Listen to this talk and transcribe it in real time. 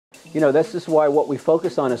This is why what we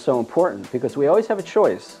focus on is so important, because we always have a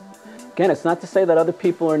choice. Again, it's not to say that other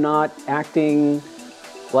people are not acting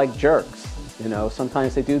like jerks.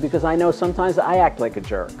 Sometimes they do, because I know sometimes I act like a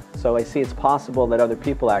jerk. So I see it's possible that other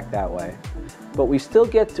people act that way. But we still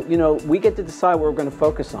get to, we get to decide what we're going to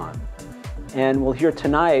focus on. And we'll hear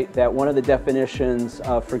tonight that one of the definitions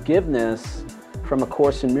of forgiveness from A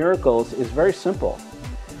Course in Miracles is very simple.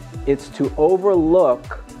 It's to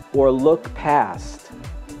overlook or look past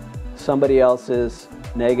somebody else's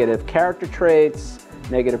negative character traits,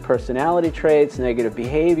 negative personality traits, negative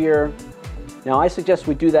behavior. Now, I suggest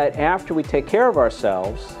we do that after we take care of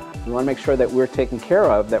ourselves. We want to make sure that we're taken care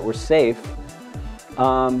of, that we're safe.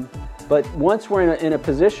 But once we're in a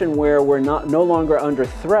position where we're no longer under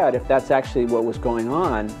threat, if that's actually what was going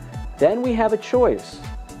on, then we have a choice.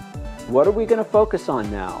 What are we going to focus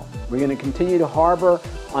on now? We're going to continue to harbor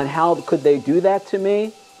on how could they do that to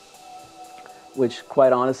me, which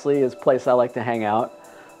quite honestly is a place I like to hang out,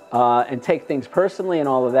 and take things personally and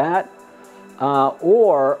all of that.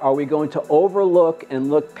 Or are we going to overlook and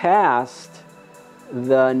look past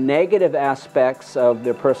the negative aspects of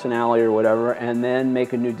their personality or whatever, and then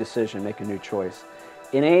make a new decision, make a new choice?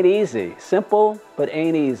 It ain't easy. Simple, but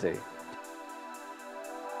ain't easy.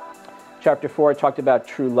 Chapter 4 talked about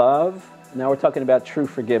true love. Now we're talking about true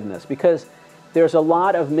forgiveness, because there's a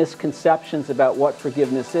lot of misconceptions about what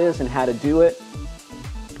forgiveness is and how to do it.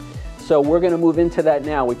 So we're going to move into that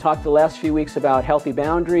now. We talked the last few weeks about healthy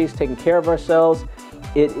boundaries, taking care of ourselves.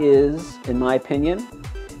 It is, in my opinion,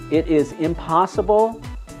 it is impossible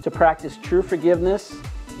to practice true forgiveness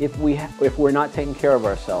if we're not taking care of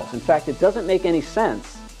ourselves. In fact, it doesn't make any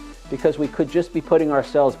sense, because we could just be putting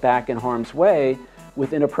ourselves back in harm's way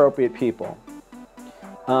with inappropriate people.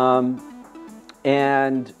 And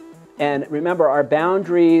remember, our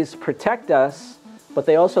boundaries protect us, but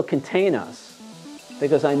they also contain us.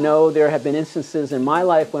 Because I know there have been instances in my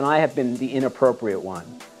life when I have been the inappropriate one,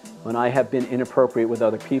 when I have been inappropriate with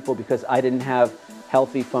other people because I didn't have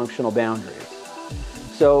healthy, functional boundaries.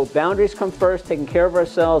 So boundaries come first, taking care of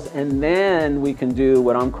ourselves, and then we can do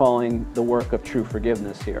what I'm calling the work of true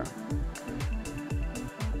forgiveness here.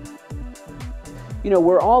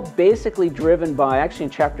 We're all basically driven by, actually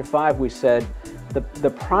in chapter 5 we said, the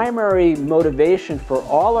primary motivation for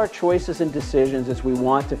all our choices and decisions is we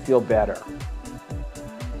want to feel better.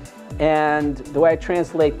 And the way I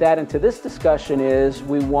translate that into this discussion is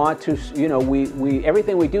we want to,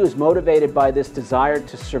 everything we do is motivated by this desire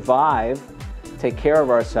to survive, take care of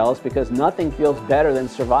ourselves, because nothing feels better than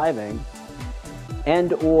surviving,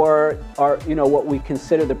 and or what we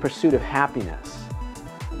consider the pursuit of happiness.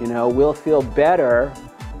 We'll feel better,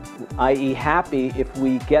 i.e. happy, if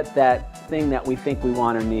we get that thing that we think we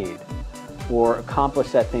want or need, or accomplish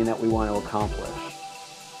that thing that we want to accomplish.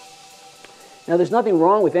 Now, there's nothing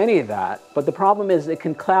wrong with any of that, but the problem is it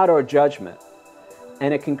can cloud our judgment,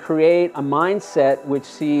 and it can create a mindset which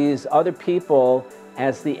sees other people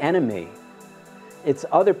as the enemy. It's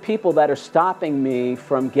other people that are stopping me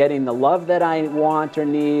from getting the love that I want or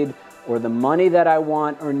need, or the money that I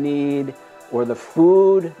want or need, or the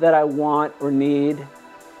food that I want or need.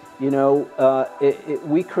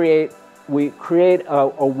 We create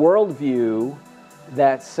a worldview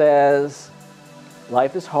that says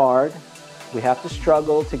life is hard, we have to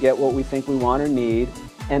struggle to get what we think we want or need,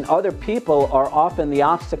 and other people are often the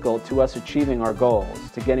obstacle to us achieving our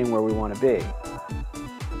goals, to getting where we want to be.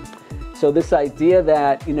 So this idea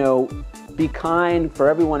that, be kind, for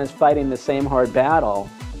everyone is fighting the same hard battle,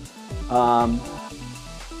 I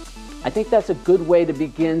think that's a good way to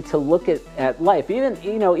begin to look at life. Even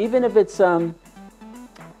if it's, one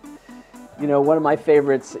of my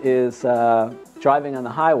favorites is driving on the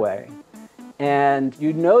highway. And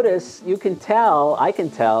you notice, I can tell, I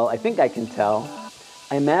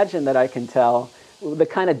imagine that I can tell the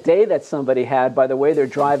kind of day that somebody had by the way they're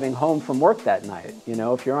driving home from work that night.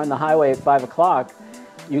 If you're on the highway at 5 o'clock,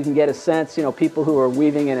 you can get a sense, people who are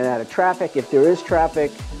weaving in and out of traffic, if there is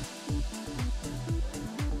traffic,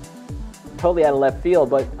 totally out of left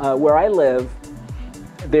field, but where I live,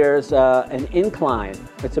 there's an incline.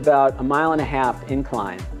 It's about 1.5 mile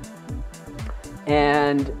incline.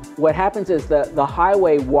 And what happens is that the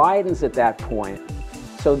highway widens at that point.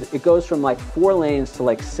 So it goes from like 4 lanes to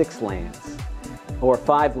like 6 lanes or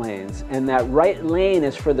 5 lanes. And that right lane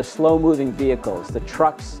is for the slow-moving vehicles, the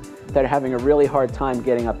trucks that are having a really hard time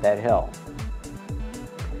getting up that hill.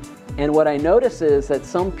 And what I notice is that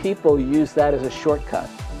some people use that as a shortcut,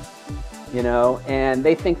 and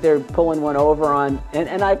they think they're pulling one over on,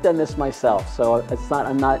 and I've done this myself, so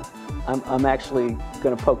I'm actually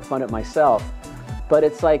going to poke fun at myself. But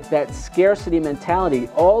it's like that scarcity mentality.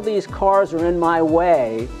 All these cars are in my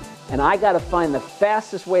way. and I got to find the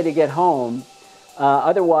fastest way to get home.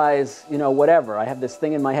 Otherwise, whatever. I have this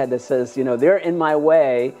thing in my head that says, they're in my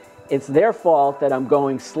way. It's their fault that I'm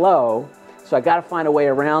going slow, so I got to find a way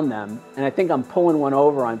around them. And I think I'm pulling one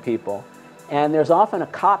over on people. And there's often a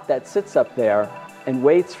cop that sits up there and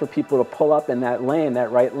waits for people to pull up in that lane,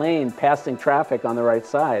 that right lane, passing traffic on the right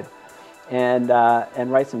side, and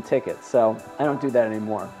write some tickets. So I don't do that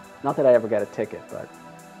anymore. Not that I ever got a ticket,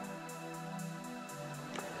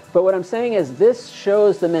 but what I'm saying is this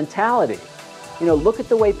shows the mentality. Look at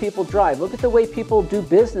the way people drive. Look at the way people do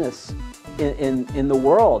business in the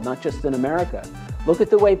world, not just in America. Look at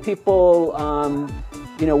the way people,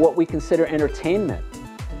 what we consider entertainment.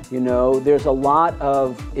 There's a lot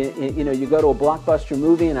of, you go to a blockbuster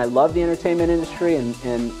movie, and I love the entertainment industry,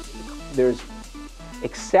 and there's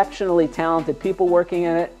exceptionally talented people working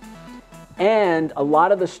in it. And a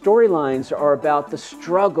lot of the storylines are about the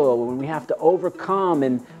struggle when we have to overcome,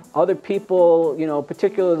 and other people,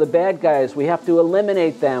 particularly the bad guys, we have to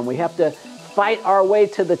eliminate them. We have to fight our way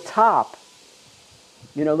to the top.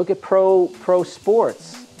 Look at pro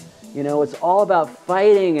sports. It's all about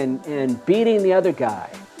fighting and beating the other guy.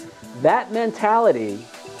 That mentality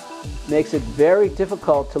makes it very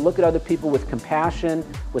difficult to look at other people with compassion,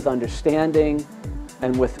 with understanding,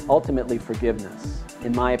 and with ultimately forgiveness,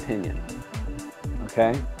 in my opinion.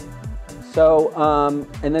 Okay? So,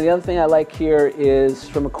 and then the other thing I like here is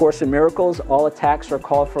from A Course in Miracles, all attacks are a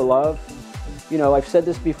call for love. I've said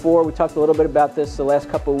this before, we talked a little bit about this the last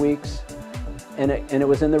couple of weeks, and it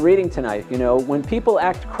was in the reading tonight. When people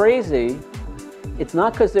act crazy, it's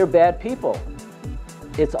not because they're bad people.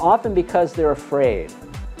 It's often because they're afraid.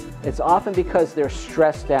 It's often because they're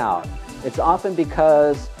stressed out. It's often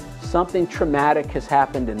because something traumatic has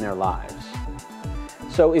happened in their lives.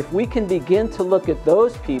 So if we can begin to look at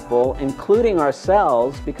those people, including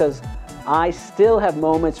ourselves, because I still have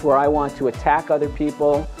moments where I want to attack other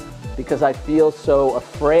people because I feel so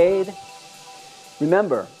afraid.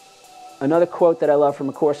 Remember, another quote that I love from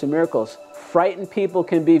A Course in Miracles, frightened people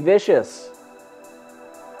can be vicious.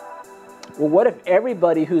 Well, what if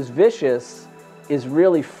everybody who's vicious is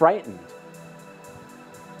really frightened?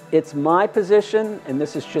 It's my position, and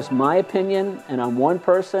this is just my opinion, and I'm one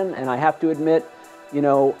person, and I have to admit,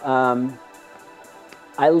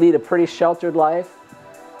 I lead a pretty sheltered life,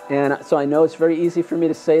 and so I know it's very easy for me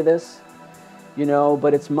to say this,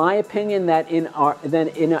 but it's my opinion that in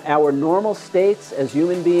our normal states as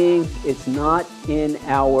human beings, it's not in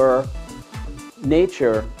our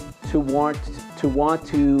nature to want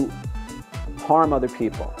to harm other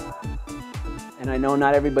people. And I know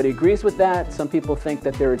not everybody agrees with that. Some people think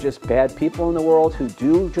that there are just bad people in the world who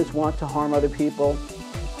do just want to harm other people.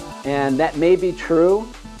 And that may be true,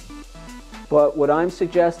 but what I'm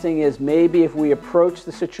suggesting is maybe if we approach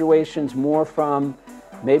the situations more from,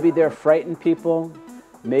 maybe they're frightened people,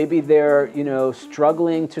 maybe they're,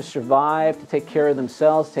 struggling to survive, to take care of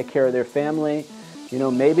themselves, take care of their family,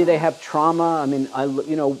 maybe they have trauma. I mean,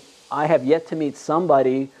 I have yet to meet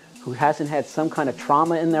somebody who hasn't had some kind of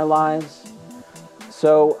trauma in their lives.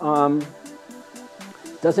 So,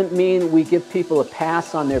 doesn't mean we give people a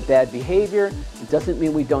pass on their bad behavior. It doesn't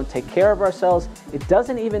mean we don't take care of ourselves. It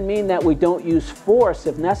doesn't even mean that we don't use force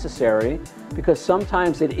if necessary, because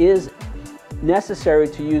sometimes it is necessary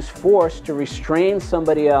to use force to restrain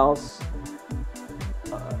somebody else,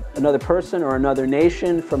 another person or another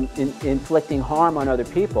nation, from inflicting harm on other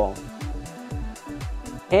people.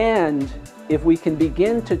 And if we can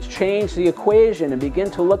begin to change the equation and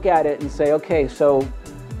begin to look at it and say, okay, so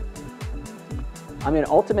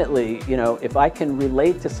ultimately, if I can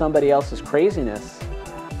relate to somebody else's craziness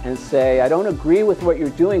and say, I don't agree with what you're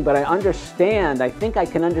doing, but I think I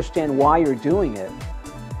can understand why you're doing it,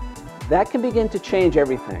 that can begin to change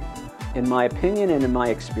everything, in my opinion and in my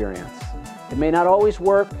experience. It may not always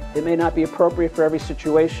work, it may not be appropriate for every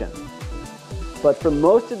situation, but for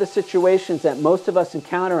most of the situations that most of us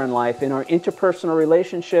encounter in life, in our interpersonal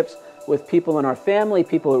relationships with people in our family,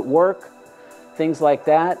 people at work, things like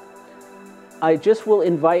that, I just will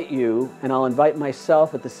invite you, and I'll invite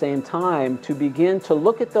myself at the same time, to begin to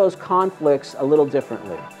look at those conflicts a little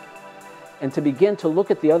differently, and to begin to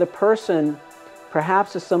look at the other person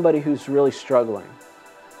perhaps as somebody who's really struggling,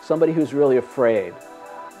 somebody who's really afraid,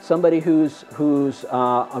 somebody who's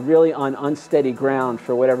really on unsteady ground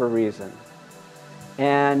for whatever reason.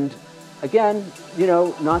 And again,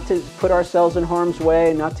 not to put ourselves in harm's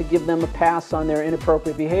way, not to give them a pass on their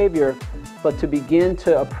inappropriate behavior, but to begin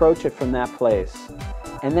to approach it from that place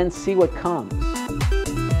and then see what comes.